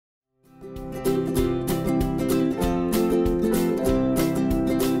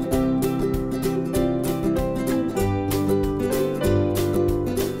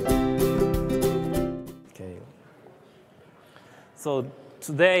So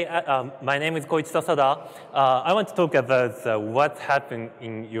today, my name is Koichi Sasada. I want to talk about what happened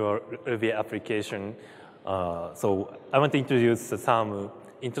in your Ruby application. So I want to introduce some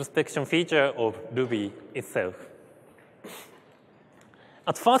introspection feature of Ruby itself.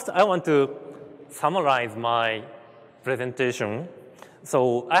 At first, I want to summarize my presentation.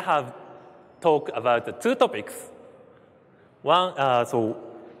 So I have talked about two topics. One, so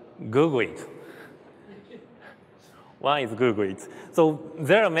Google it. One is Google it. So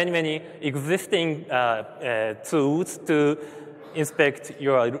there are many existing tools to inspect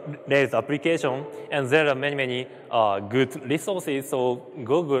your Rails application, and there are many good resources. So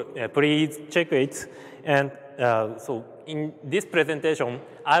Google, please check it. And so in this presentation,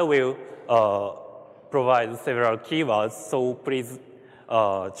 I will provide several keywords. So please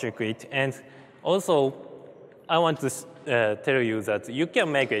check it. And also, I want to tell you that you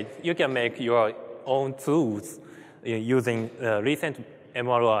can make it. You can make your own tools using recent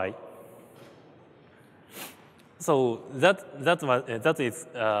MRI. So that is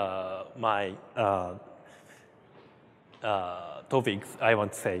my topics I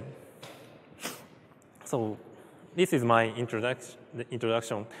want to say. So this is my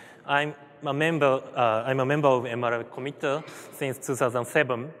introduction. I'm a member of MRI committee since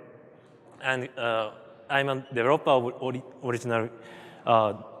 2007, and I'm a developer of original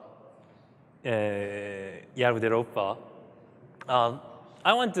YARN developer.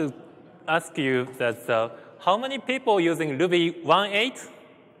 I want to ask you that how many people using Ruby 1.8?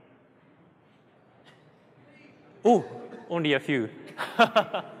 Oh, only a few.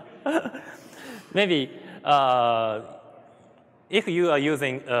 Maybe if you are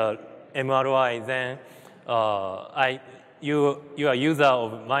using MRI, then you are a user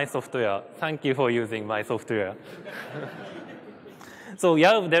of my software. Thank you for using my software. So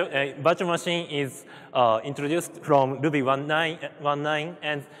YARN virtual machine is introduced from Ruby 1.9,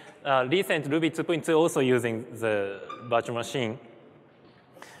 and recent Ruby 2.2 also using the virtual machine.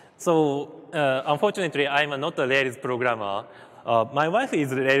 So unfortunately, I'm not a Rails programmer. My wife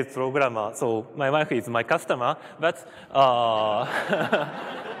is a Rails programmer, so my wife is my customer, but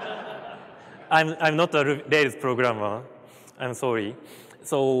I'm not a Rails programmer. I'm sorry.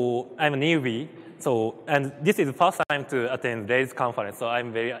 So I'm a newbie. So, and this is the first time to attend Rails conference, so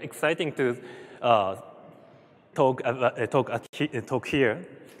I'm very excited to talk here.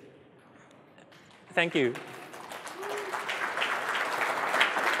 Thank you.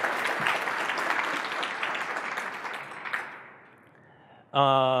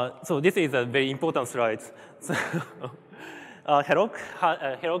 So this is a very important slide. So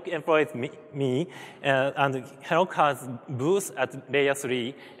Heroku employs me, and Heroku has booth at layer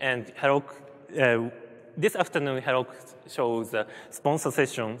 3, and Heroku, this afternoon Heroku shows a sponsor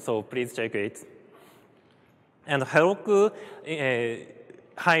session, so please check it. And Heroku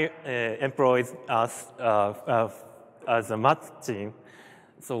employs us as a math team.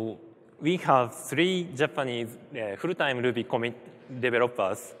 So we have 3 Japanese full-time Ruby commit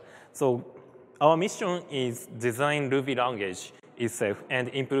developers. So our mission is design Ruby language itself and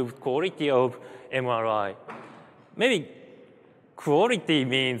improve quality of MRI. Maybe quality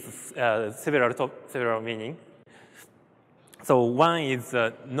means several meaning. So one is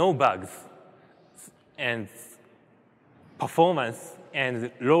no bugs and performance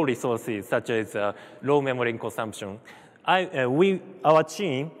and low resources such as low memory consumption. Our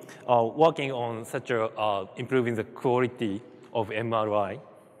team are working on such improving the quality of MRI.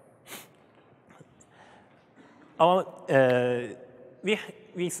 Our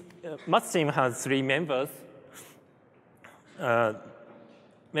math team has 3 members.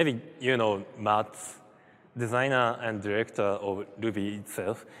 Maybe you know Matt, designer and director of Ruby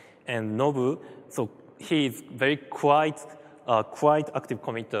itself, and Nobu. So he is very quite active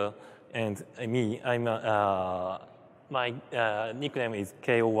committer, and me, my nickname is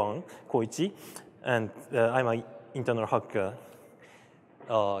KO1 Koichi, and I'm an internal hacker.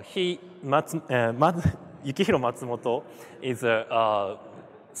 Yukihiro Matsumoto is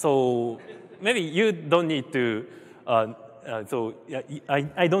so maybe you don't need to. So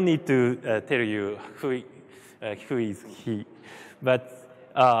I don't need to tell you who is he, but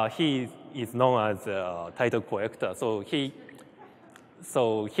he is known as a title collector. So he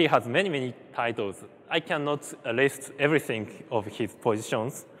has many titles. I cannot list everything of his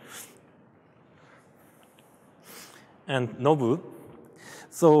positions. And Nobu.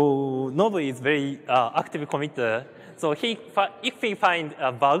 So Nobu is very active committer. So if he finds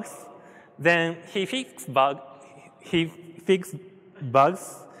bugs, then he fixes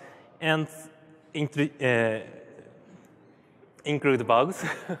bugs and include bugs,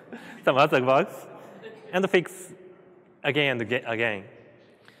 some other bugs, and fix again and again.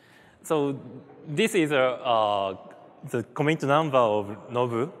 So this is the commit number of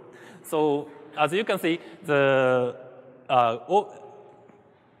Nobu. So as you can see,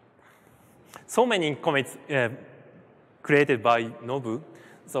 so many commits created by Nobu.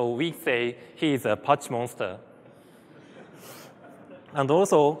 So we say he is a patch monster. And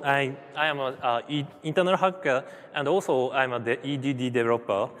also, I am an internal hacker, and also I'm an EDD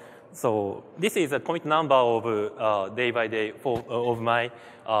developer. So this is a commit number of day by day of my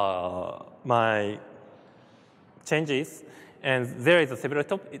changes, and there is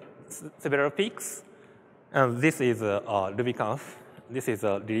several peaks. And this is RubyConf. This is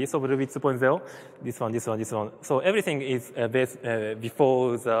a release of Ruby 2.0. This one, this one, this one. So everything is based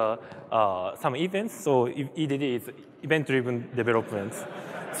before some events. So EDD is event-driven development.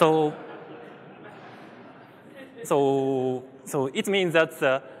 So it means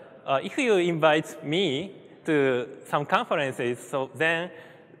that if you invite me to some conferences, so then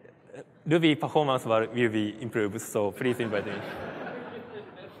Ruby performance will be improved. So please invite me.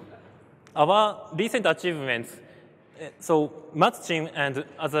 Our recent achievements. So Matt's team and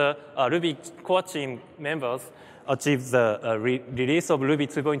other Ruby core team members achieved the release of Ruby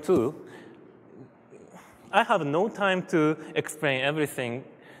 2.2. I have no time to explain everything,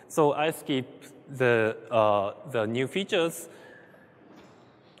 so I skip the new features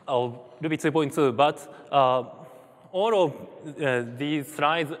of Ruby 2.2. But all of these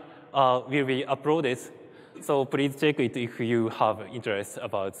slides will be uploaded. So please check it if you have interest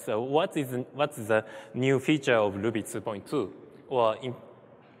about what is the new feature of Ruby 2.2 or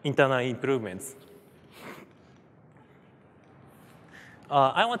internal improvements.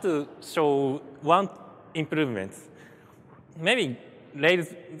 I want to show one improvement. Maybe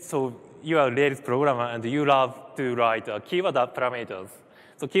Rails, so you are a Rails programmer and you love to write keyword parameters.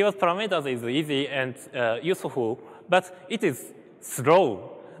 So keyword parameters is easy and useful, but it is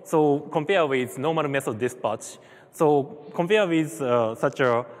slow. So compare with normal method dispatch. So compare with such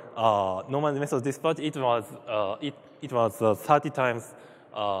a normal method dispatch, it was 30 times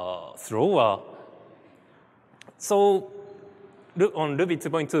slower. So on Ruby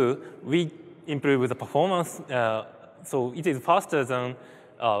 2.2, we improve the performance. So it is faster than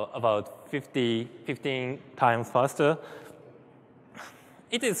about 15 times faster.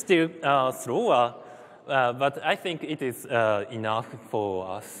 It is still slower. But I think it is enough for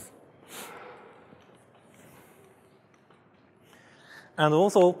us. And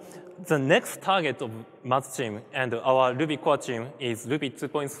also, the next target of Matt's team and our Ruby core team is Ruby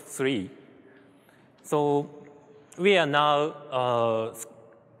 2.3. So we are now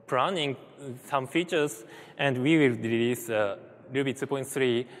planning some features, and we will release Ruby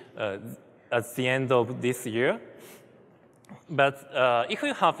 2.3 at the end of this year. But if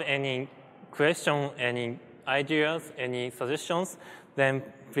you have any question, any ideas, any suggestions, then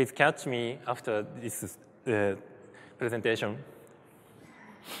please catch me after this presentation.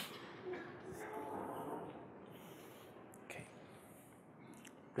 Okay,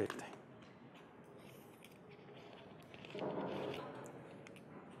 great.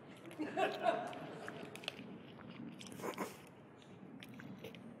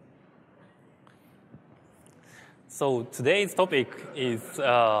 So today's topic is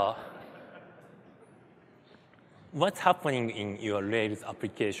what's happening in your Rails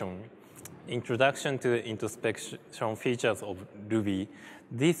application? Introduction to introspection features of Ruby.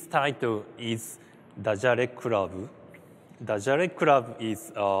 This title is Dajare Club. Dajare Club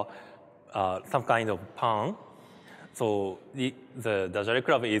is some kind of pun. So the Dajare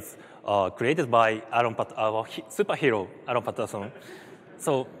Club is created by our superhero, Aaron Patterson.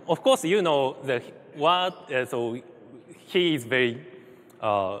 So of course you know so he is very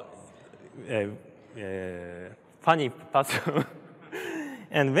funny person.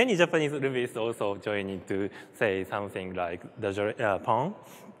 And many Japanese Ruby's also joining to say something like the pun.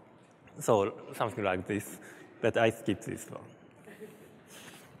 So something like this, but I skipped this one.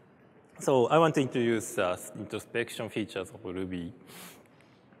 So I want to introduce introspection features of Ruby.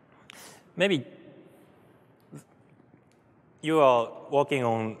 Maybe you are working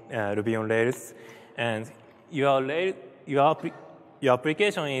on Ruby on Rails, and your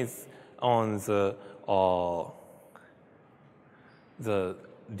application is on the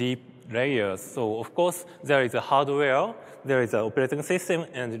deep layers. So of course, there is a hardware, there is an operating system,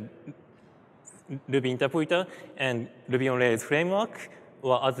 and Ruby interpreter, and Ruby on Rails framework,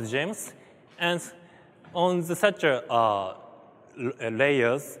 or other gems. And on such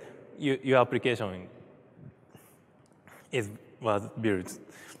layers, your application was built.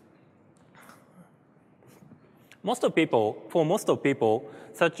 For most of people,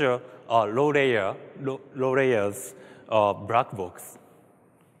 such a low layers black box.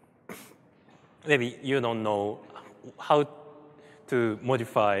 Maybe you don't know how to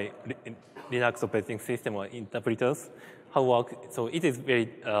modify Linux operating system or interpreters, how work. So it is very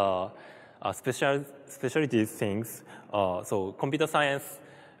specialty things. So computer science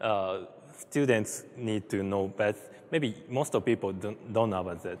students need to know, but maybe most of people don't know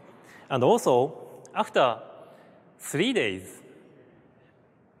about that. And also, after 3 days,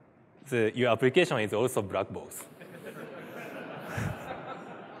 your application is also black box.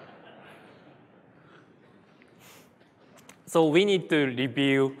 So we need to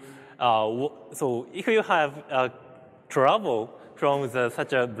review. So if you have trouble from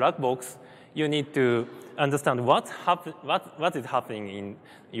such a black box, you need to understand what is happening in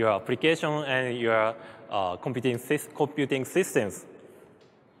your application and your computing systems.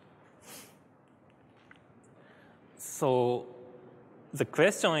 So the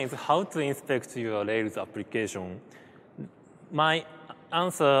question is how to inspect your Rails application. My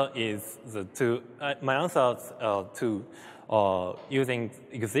answer is to using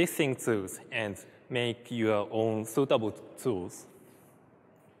existing tools and make your own suitable tools.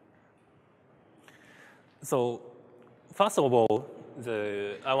 So first of all,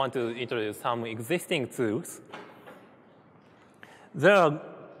 I want to introduce some existing tools.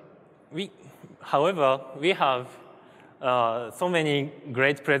 However, we have so many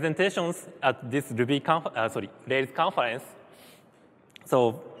great presentations at this Rails conference.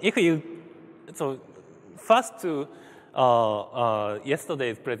 So first to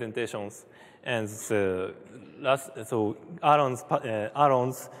yesterday's presentations, and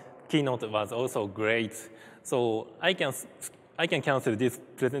Aaron's keynote was also great. So I can cancel this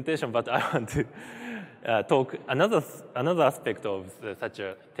presentation, but I want to talk another aspect of such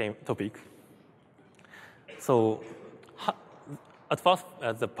a topic. So at first,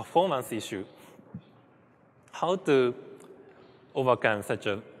 the performance issue, how to overcome such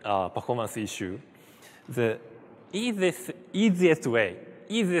a performance issue. The easiest way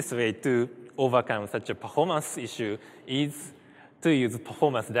to overcome such a performance issue is to use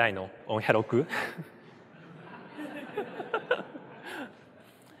performance dyno on Heroku.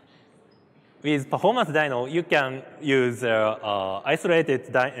 With performance dyno, you can use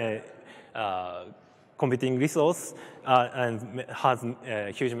isolated computing resource and has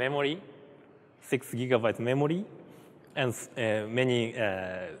huge memory, 6 GB memory, and many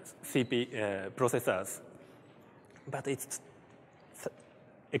processors. But it's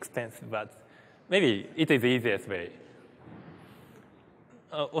expensive, but maybe it is the easiest way.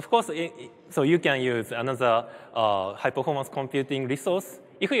 Of course, so you can use another high-performance computing resource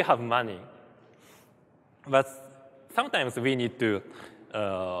if you have money. But sometimes we need to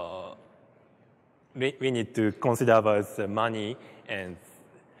consider about the money, and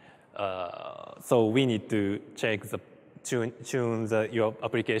so we need to check tune your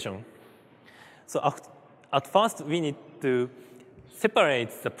application. So at first, we need to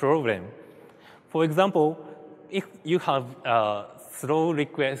separate the problem. For example, if you have a slow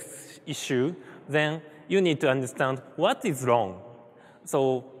request issue, then you need to understand what is wrong.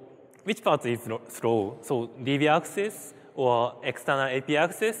 So which part is slow? So DB access or external API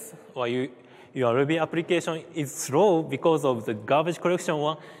access, or your Ruby application is slow because of the garbage collection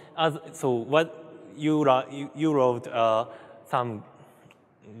one. So what you wrote some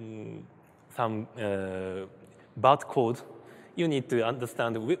bad code. You need to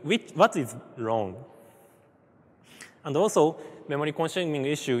understand what is wrong. And also, memory consuming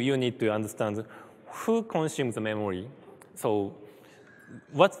issue, you need to understand who consumes the memory. So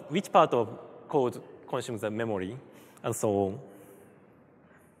which part of code consumes the memory, and so on.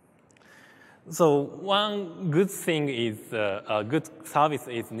 So one good thing is, a good service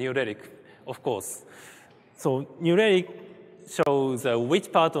is New Relic, of course. So New Relic shows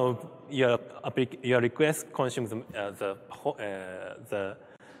which part of your request consumes the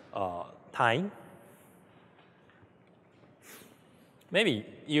time. Maybe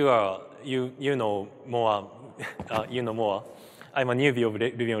you know more. You know more. I'm a newbie of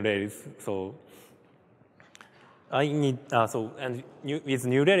Ruby on Rails, so I need and with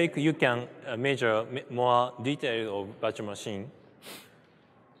New Relic you can measure more detail of virtual machine.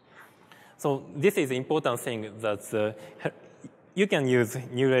 So this is important thing that you can use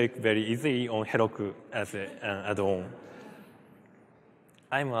New Relic very easily on Heroku as an add-on.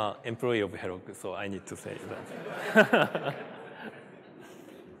 I'm an employee of Heroku, so I need to say that.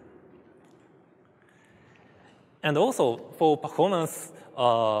 And also for performance,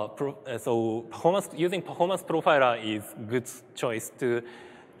 using performance profiler is good choice to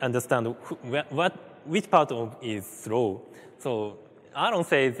understand which part of is slow. So Aaron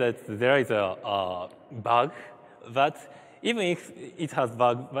says that there is a bug but even if it has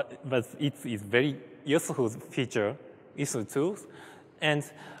bug, but it is very useful feature, useful tools, and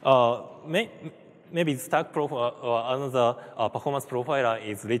maybe stack profile or another performance profiler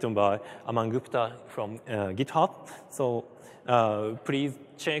is written by Aman Gupta from GitHub. So please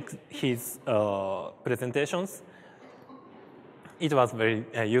check his presentations. It was very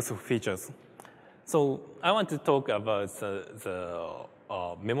useful features. So I want to talk about the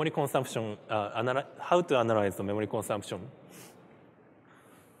memory consumption, how to analyze the memory consumption.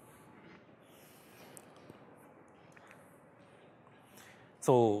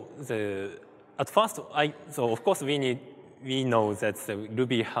 So at first, so of course we know that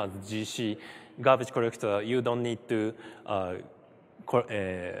Ruby has GC garbage collector. You don't need to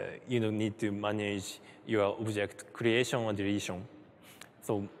manage your object creation or deletion.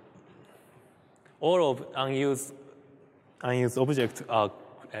 So all of unused objects are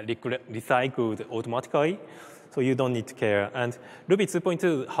recycled automatically, so you don't need to care. And Ruby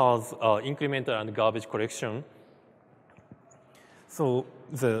 2.2 has incremental and garbage collection. So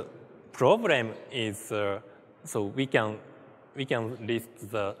the problem is, so we can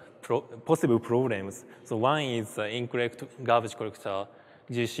list the possible problems. So one is incorrect garbage collector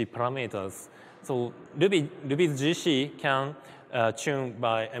GC parameters. So Ruby's GC can tune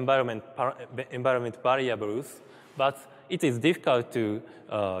by environment variables, but it is difficult to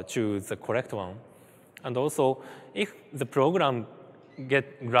choose the correct one. And also, if the program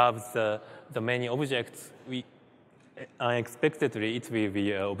grabs the many objects, unexpectedly it will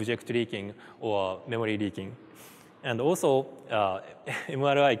be object leaking or memory leaking. And also,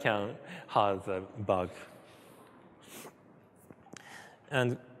 MRI can have a bug.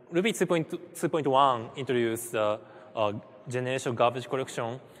 And Ruby 2.1 introduced generation garbage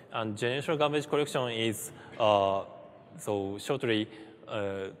collection, and generation garbage collection is so shortly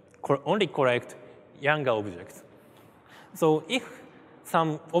only collect younger objects. So if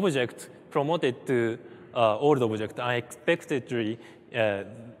some object promoted to old object unexpectedly,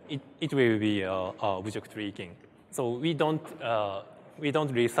 it will be object leaking. So we don't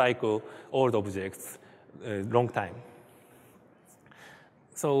recycle old objects long time.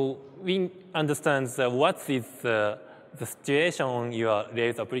 So we understand what is the situation on your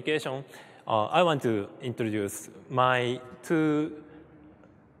Rails application. I want to introduce my two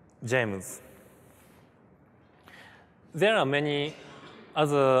gems. There are many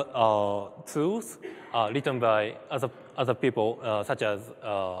other tools written by other people, such as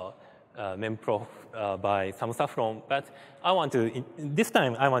memprof by Sam Saffron, but this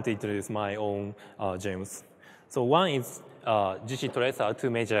time I want to introduce my own gems. So one is GC tracer to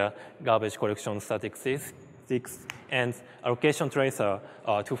measure garbage collection statistics, and allocation tracer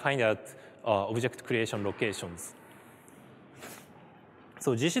to find out object creation locations.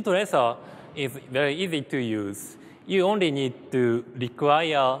 So GC tracer is very easy to use. You only need to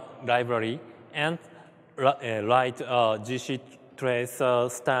require library and write GC tracer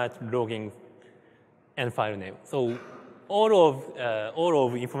start logging and file name. So all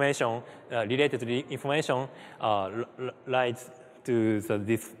of information related to the information writes to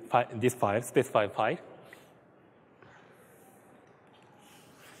this file, specified file.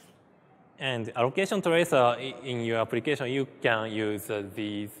 And allocation tracer in your application, you can use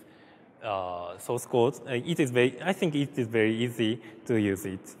these source codes. I think it is very easy to use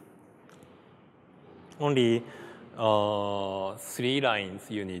it. Only 3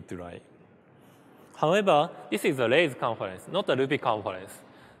 lines you need to write. However, this is a Rails conference, not a Ruby conference.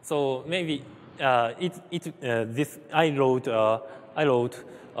 So maybe I wrote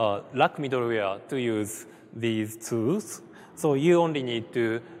Rack middleware to use these tools. So you only need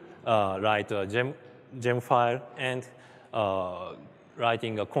to write a gem file and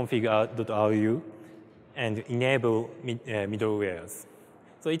writing a config.ru and enable middlewares.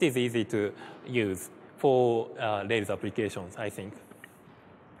 So it is easy to use for Rails applications, I think.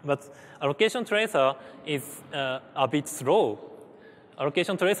 But allocation tracer is a bit slow.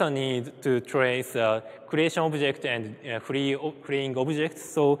 Allocation tracer needs to trace creation object and freeing objects,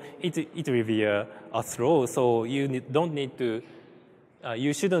 so it will be slow. So you don't need to.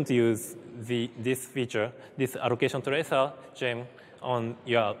 You shouldn't use this feature, this allocation tracer gem, on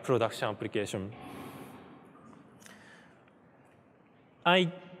your production application.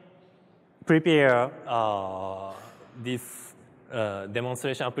 I prepare this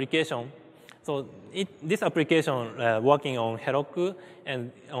demonstration application. So this application working on Heroku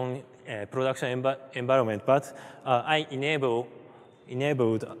and on production environment, but I enabled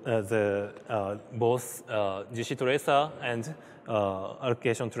the both GC tracer and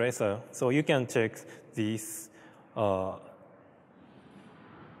allocation tracer. So you can check this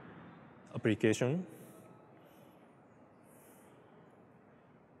application.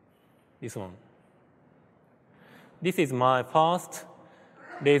 This one. This is my first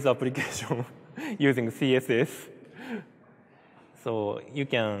Rails application using CSS. So you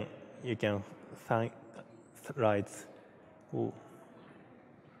can write.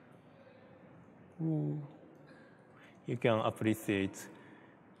 You can appreciate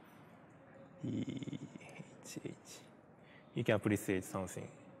you can appreciate something.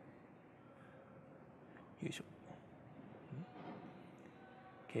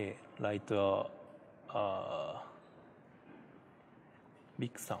 Okay, write a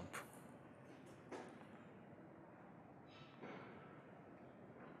big stamp.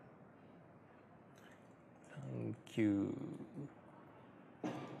 Thank you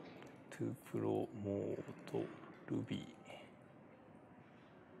to promote Ruby.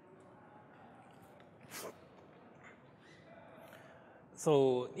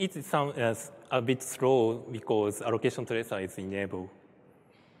 So it sounds a bit slow because allocation tracer is enabled.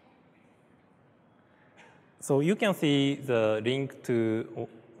 So you can see the link to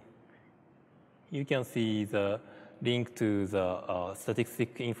the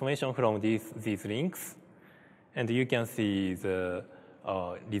statistic information from these links, and you can see the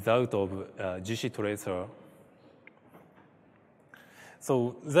result of GC tracer.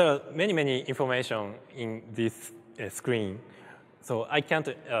 So there are many information in this screen. So I can't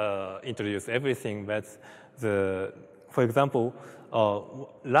introduce everything, but for example,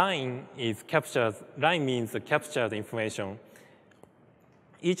 line is captured. Line means the captured information.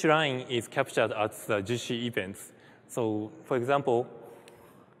 Each line is captured at the GC events. So for example,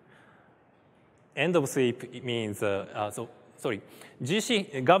 end of sweep means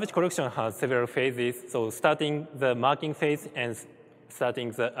GC garbage collection has several phases. So starting the marking phase and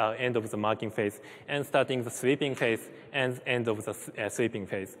starting the end of the marking phase, and starting the sweeping phase and end of the sweeping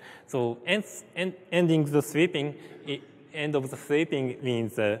phase. So ending the sweeping, end of the sweeping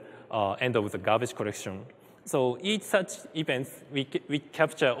means end of the garbage collection. So each such event, we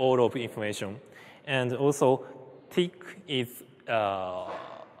capture all of the information. And also, tick is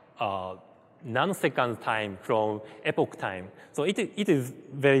nanosecond time from epoch time. So it is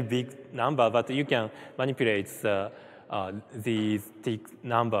very big number, but you can manipulate these tick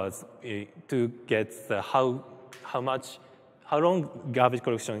numbers to get how long garbage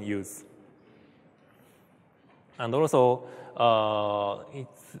collection use. And also,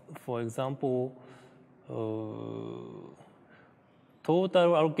 it's, for example,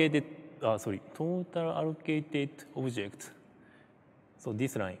 total allocated object. So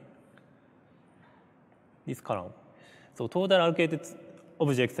this line, this column. So total allocated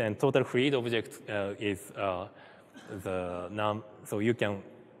objects and total freed objects is so you can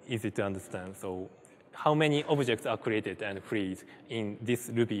easy to understand. So how many objects are created and freed in this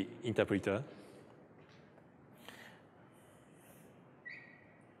Ruby interpreter?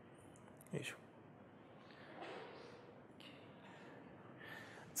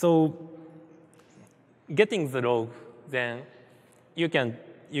 So getting the log, then you can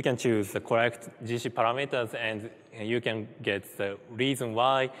choose the correct GC parameters, and you can get the reason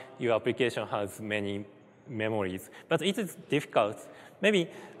why your application has many memories. But it is difficult. Maybe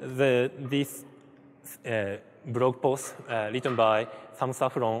this blog post written by Sam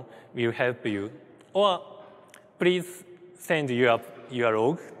Saffron will help you. Or please send your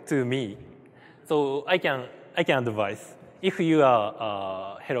log to me, so I can advise if you are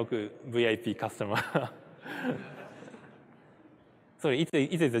a Heroku VIP customer. So it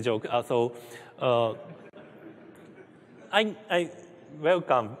is a joke. I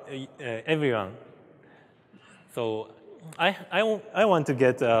welcome everyone. So I want to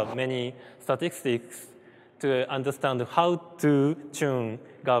get many statistics to understand how to tune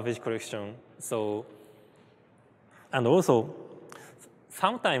garbage collection. So, and also,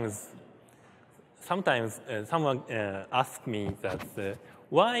 sometimes someone asks me that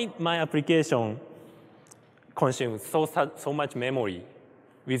why my application consumes so much memory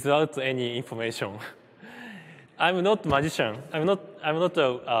without any information. I'm not a magician. I'm not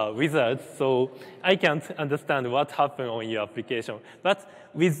a wizard, so I can't understand what happened on your application. But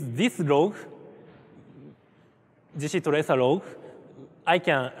with this log, GC tracer log, I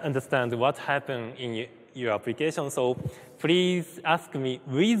can understand what happened in your application. So please ask me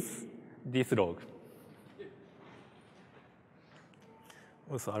with this log.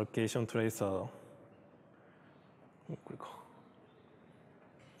 Also, allocation tracer.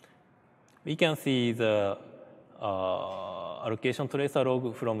 We can see the allocation tracer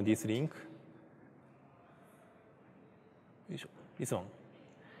log from this link. This one.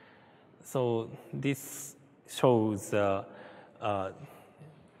 So this shows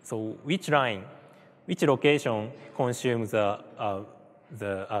so which line, which location consumes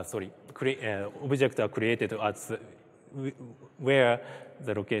objects are created at where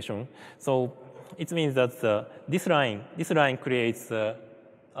the location. So it means that this line creates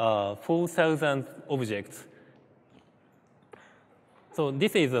 4,000 objects. So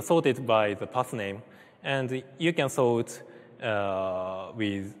this is sorted by the path name, and you can sort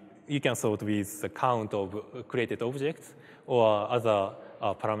with the count of created objects or other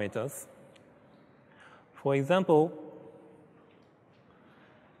parameters. For example,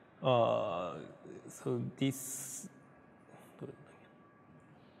 so this.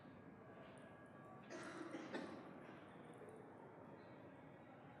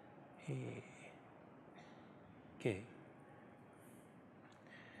 Okay.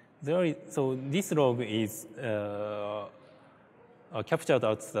 So this log is captured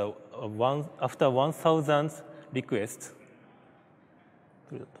at after 1,000 requests.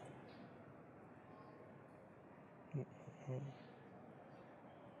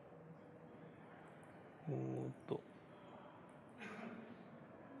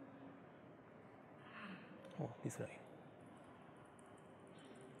 Oh, this line.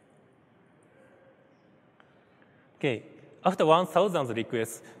 Okay, after 1,000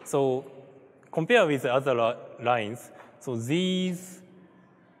 requests, so compare with the other lines. So these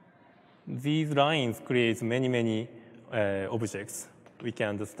lines create many objects we can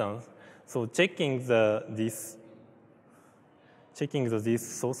understand. So checking this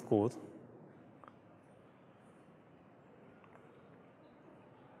source code.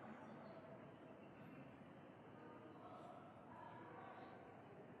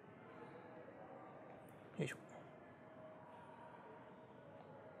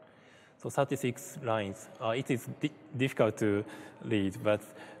 So 36 lines. It is difficult to read, but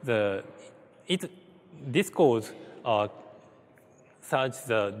this code searches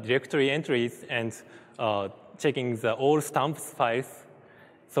the directory entries and checking the all stamps files.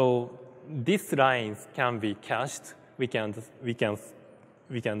 So these lines can be cached. We can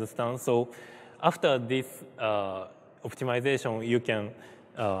understand. So after this optimization, you can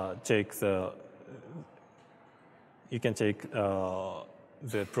check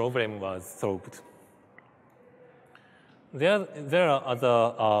the problem was solved. There are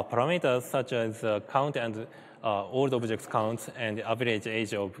other parameters such as count and old objects count and average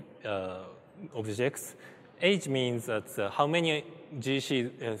age of objects. Age means that how many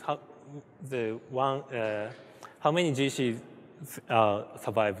GCs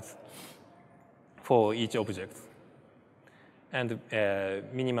survived for each object, and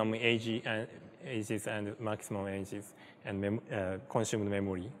minimum ages and maximum ages and consumed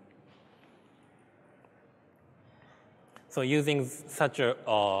memory. So using such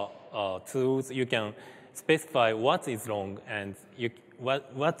tools, you can specify what is wrong and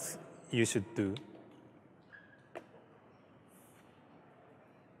what you should do.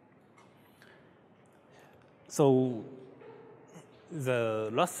 So the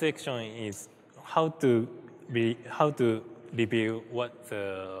last section is how to review what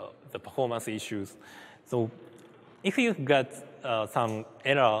the performance issues. So if you got some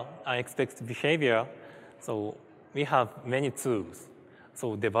error, unexpected behavior, so we have many tools.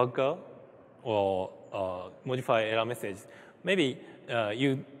 So debugger or modify error message. Maybe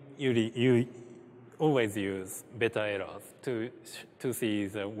you always use beta errors to see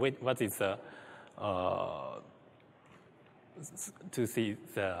what is the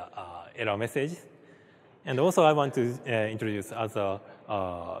error message. And also I want to introduce other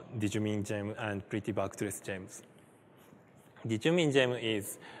determine gem and pretty backtrace gems. Determine gem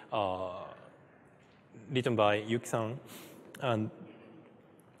is written by Yuki-san, and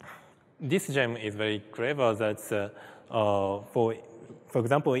this gem is very clever. That for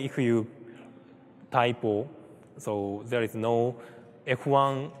example, if you typo, so there is no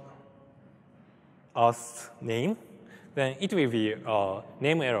F1 Earth name, then it will be a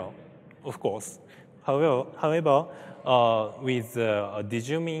name error, of course. However, with a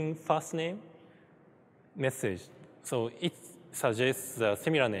determine first name message, so it suggests a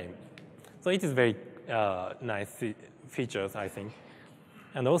similar name. So it is very nice features, I think.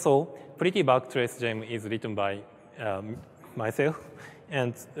 And also, pretty backtrace gem is written by myself,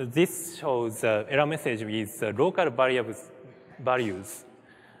 and this shows error message with local values.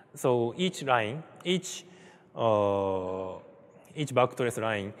 So each line, each backtrace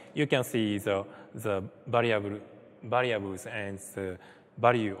line, you can see the variables and the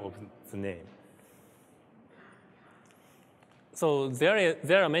value of the name. So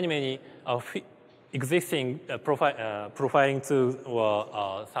there are many existing profiling tools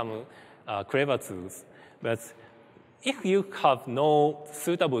or some clever tools. But if you have no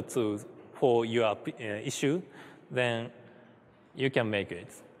suitable tools for your issue, then you can make it.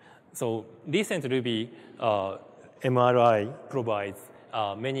 So recent Ruby MRI provides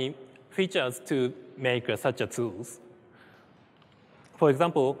many features to make such a tools. For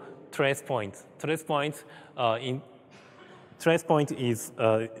example, trace point. Trace point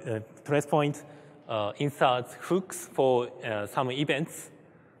inserts hooks for some events,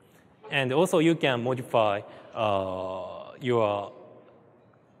 and also you can modify your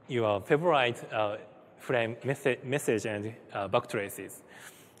favorite frame message and backtraces.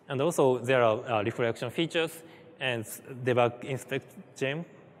 And also there are reflection features and debug inspect gem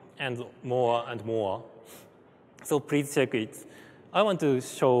and more and more. So please check it. I want to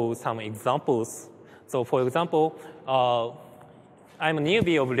show some examples. So for example, I'm a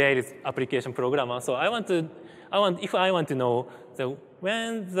newbie of Rails application programmer. So if I want to know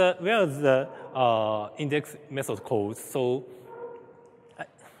where the index method codes. So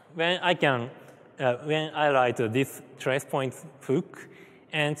when I write this trace point hook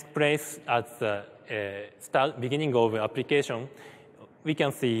and place at the beginning of the application, we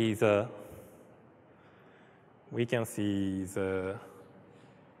can see the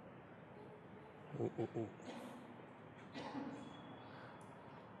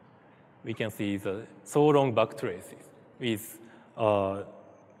so long backtraces with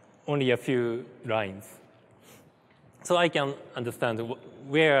only a few lines. So I can understand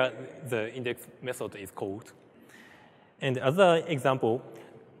where the index method is called. And other example,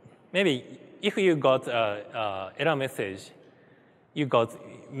 maybe if you got an error message,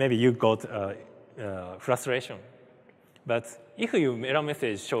 maybe you got frustration. But if your error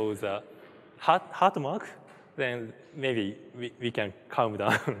message shows a heart mark, then maybe we can calm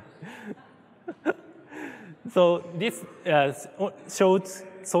down. So this short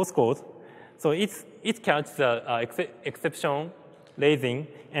source code, so it catches the exception raising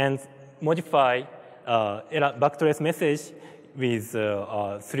and modify backtrace message with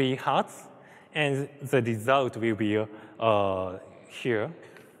 3 hearts, and the result will be here.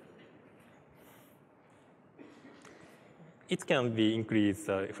 It can be increased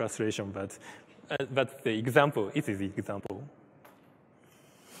frustration, but the example, it is the example.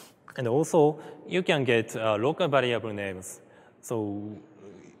 And also, you can get local variable names. So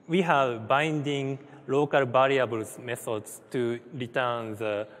we have binding local variables methods to return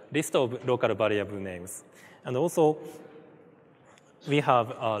the list of local variable names. And also, we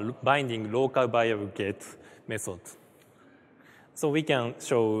have binding local variable get method. So we can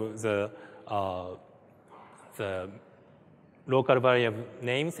show the local variable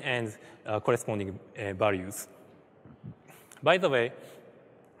names and corresponding values. By the way,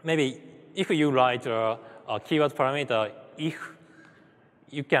 maybe if you write a keyword parameter, if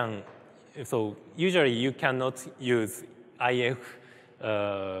you can, so usually you cannot use if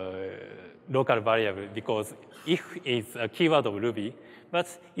local variable because if is a keyword of Ruby. But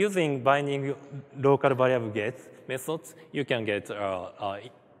using binding local variable get methods, you can get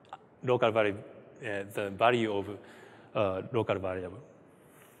local variable, the value of local variable.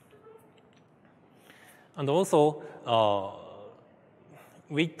 And also,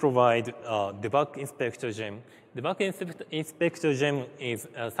 we provide debug inspector gem. Debug inspector gem is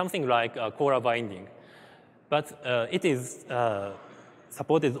something like Cora binding, but it is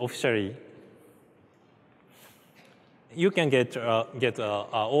supported officially. You can get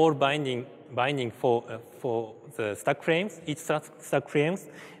all binding for the stack frames, each stack frames,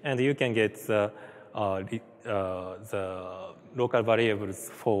 and you can get the local variables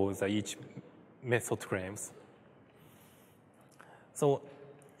for each method frames. So,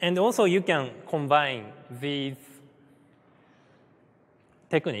 and also you can combine these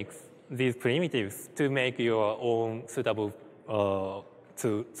techniques, these primitives, to make your own suitable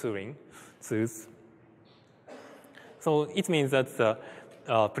tools. So it means that the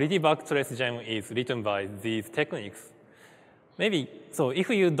pretty backtrace gem is written by these techniques. Maybe, so if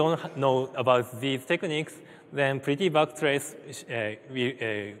you don't know about these techniques, then pretty backtrace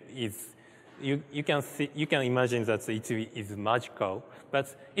is, you can imagine that it is magical,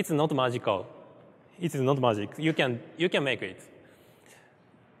 but it's not magical. It is not magic. You can make it.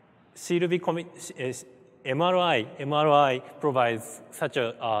 MRI provides such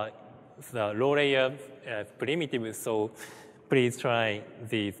a low layer primitive, so please try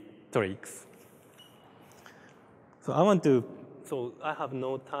these tricks. So I have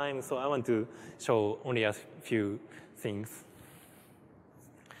no time, so I want to show only a few things.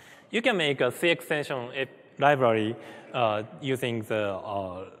 You can make a C extension library using the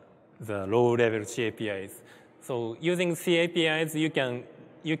low-level C APIs. So using C APIs, you can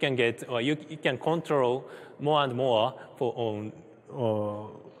get, or you can control more and more for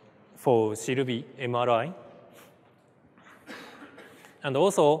CRuby MRI. And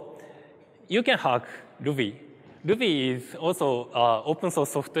also, you can hack Ruby. Ruby is also open source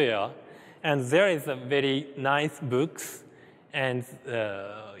software, and there is a very nice books, and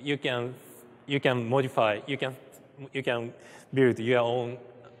you can modify, you can build your own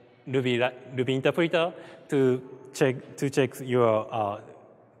Ruby interpreter to check your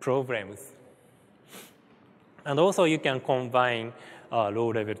programs. And also, you can combine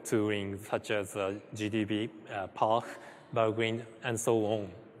low-level tooling such as GDB, Park, Valgrind, and so on.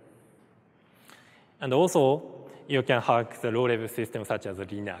 And also, you can hack the low-level systems such as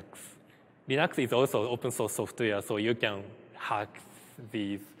Linux. Linux is also open source software, so you can hack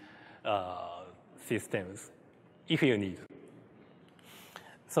these systems if you need.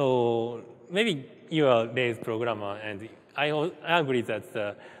 So maybe you are a Rails programmer, and I agree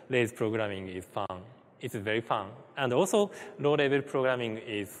that Rails programming is fun. It's very fun. And also, low-level programming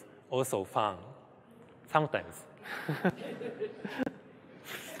is also fun, sometimes.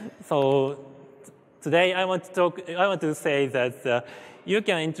 So today, I want to say that you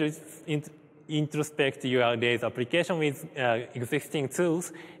can introspect your Rails application with existing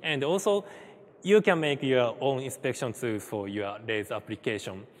tools, and also you can make your own inspection tools for your Rails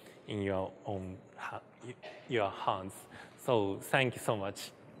application in your hands. So thank you so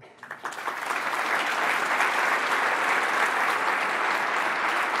much.